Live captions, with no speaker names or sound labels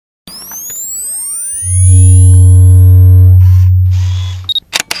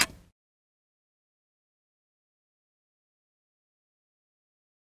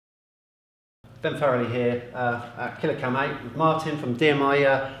Ben Farrelly here at Killacam 8 with Martin from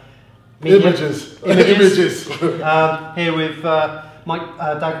Deaguiar. Images. Here with Mike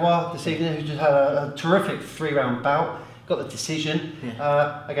Deaguiar this evening, who just had a terrific 3-round bout. Got the decision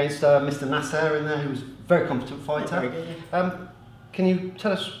against Mr. Nasser in there, who was a very competent fighter. Can you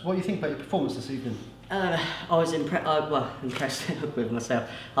tell us what you think about your performance this evening? I was impressed with myself.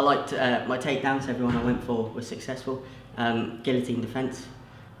 I liked my takedowns. Everyone I went for was successful. Guillotine defence.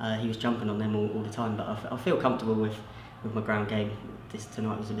 He was jumping on them all the time, but I feel comfortable with my ground game.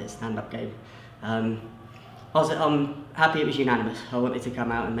 Tonight was a bit of a stand-up game. I'm happy it was unanimous. I wanted to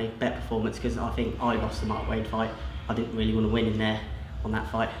come out and make a better performance because I think I lost the Mark Wade fight. I didn't really want to win in there on that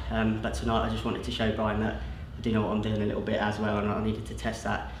fight, but tonight I just wanted to show Brian that I do know what I'm doing a little bit as well, and I needed to test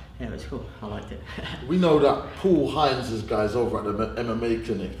that. Yeah, it was cool. I liked it. We know that Paul Hines' guys over at the MMA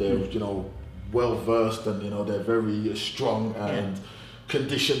clinic, they're well versed, and they're very strong and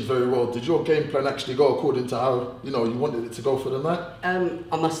conditioned very well. Did your game plan actually go according to how you wanted it to go for the night?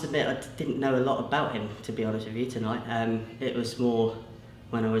 I must admit I didn't know a lot about him, to be honest with you, tonight. It was more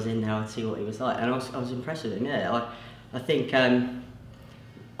when I was in there I'd see what he was like, and I was impressed with him. Yeah, I think.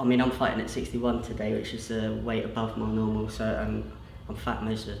 I mean, I'm fighting at 61 today, which is a weight above my normal, so I'm fat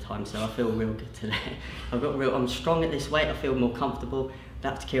most of the time, so I feel real good today. I'm strong at this weight. I feel more comfortable. I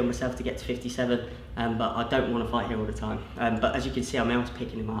have to kill myself to get to 57, but I don't want to fight here all the time. But as you can see, I was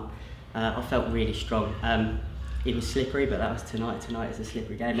picking him up. I felt really strong. He was slippery, but that was tonight. Tonight is a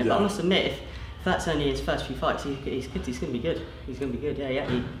slippery game. Yeah. But I must admit, if that's only his first few fights, he's good. He's going to be good. He's going to be good.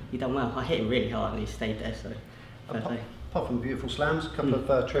 Yeah. He done well. I hit him really hard, and he stayed there. So. Apart from beautiful slams, a couple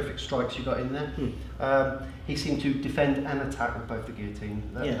of terrific strikes you got in there. He seemed to defend and attack with both the guillotine.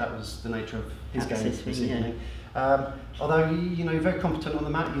 That was the nature of his game this evening. Although you're very competent on the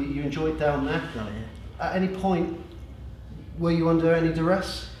mat, you enjoyed down there. Oh, yeah. At any point, were you under any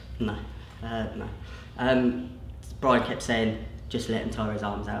duress? No, no. Brian kept saying, just let him tire his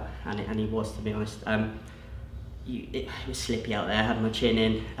arms out, and he was, to be honest. It was slippy out there. I had my chin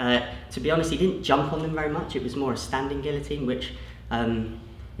in. To be honest, he didn't jump on them very much. It was more a standing guillotine, which,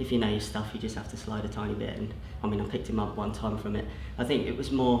 if you know your stuff, you just have to slide a tiny bit. And I mean, I picked him up one time from it. I think it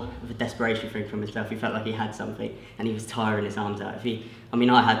was more of a desperation thing from himself. He felt like he had something, and he was tiring his arms out.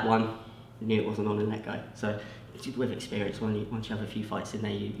 I had one, knew it wasn't on, and let go. So, with experience, once you have a few fights in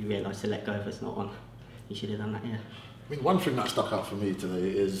there, you realise to let go if it's not on. You should have done that, yeah. I mean, one thing that stuck out for me today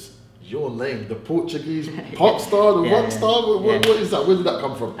is your name, the Portuguese pop star, the rock star. What is that? Where did that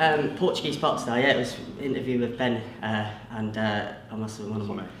come from? Portuguese pop star. Yeah, it was an interview with Ben, and I must have one of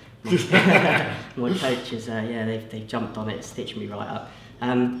my coaches. They've jumped on it, stitched me right up.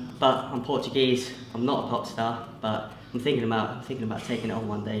 But I'm Portuguese. I'm not a pop star, but I'm thinking about taking it on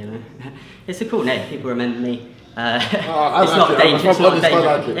one day. It's a cool name. People remember me. It's not dangerous.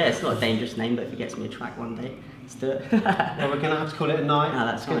 It's not a dangerous name, but if it gets me a track one day, let's do it. Well, we're going to have to call it a night. No,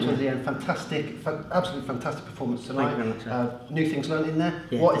 that's fine. The end. Absolutely fantastic performance tonight. Thank you very much. New things learned in there.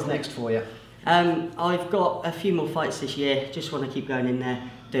 Yeah. What is next for you? I've got a few more fights this year. Just want to keep going in there,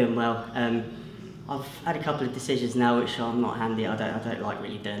 doing well. I've had a couple of decisions now, which I'm not handy. I don't like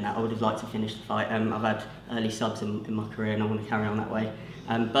really doing that. I would have liked to finish the fight. I've had early subs in my career, and I want to carry on that way.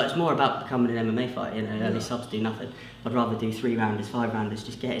 But it's more about becoming an MMA fighter. Early subs do nothing. I'd rather do 3-rounders, 5-rounders,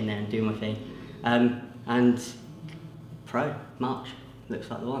 just get in there and do my thing. And pro, March, looks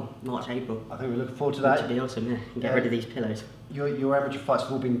like the one. March, April. I think we're looking forward to that. Which would be awesome, yeah. And get rid of these pillows. Your average of fights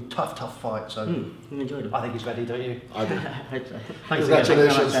have all been tough fights, so I've enjoyed them. I think he's ready, don't you? I do. I hope so. Thanks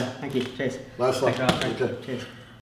Congratulations. Thank you. Cheers. Nice one. Okay. Cheers.